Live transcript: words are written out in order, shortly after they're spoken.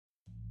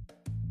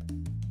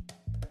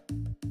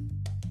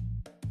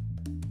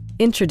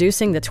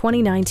Introducing the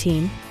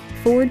 2019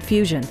 Ford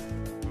Fusion.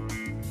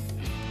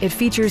 It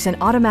features an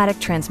automatic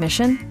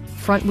transmission,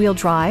 front-wheel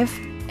drive,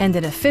 and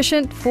an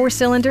efficient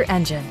 4-cylinder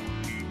engine.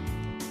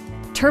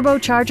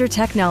 Turbocharger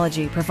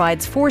technology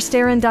provides forced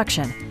air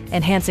induction,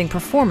 enhancing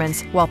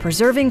performance while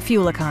preserving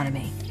fuel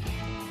economy.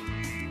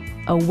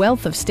 A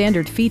wealth of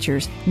standard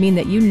features mean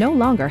that you no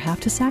longer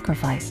have to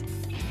sacrifice,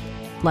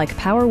 like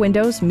power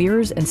windows,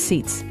 mirrors, and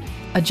seats,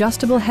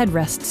 adjustable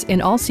headrests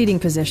in all seating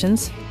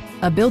positions,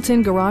 a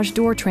built-in garage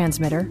door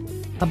transmitter,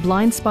 a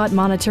blind spot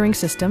monitoring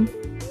system,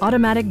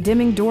 automatic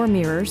dimming door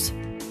mirrors,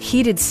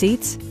 heated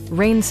seats,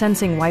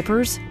 rain-sensing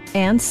wipers,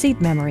 and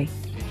seat memory.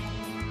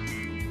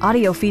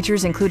 Audio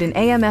features include an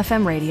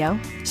AM/FM radio,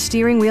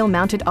 steering wheel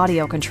mounted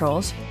audio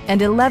controls,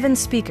 and 11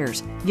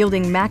 speakers,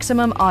 yielding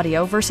maximum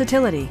audio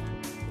versatility.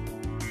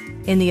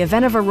 In the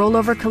event of a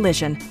rollover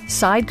collision,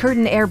 side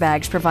curtain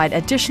airbags provide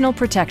additional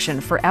protection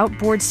for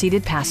outboard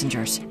seated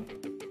passengers.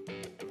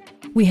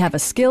 We have a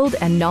skilled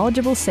and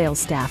knowledgeable sales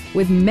staff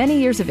with many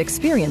years of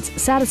experience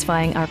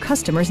satisfying our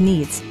customers'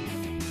 needs.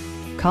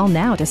 Call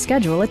now to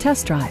schedule a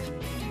test drive.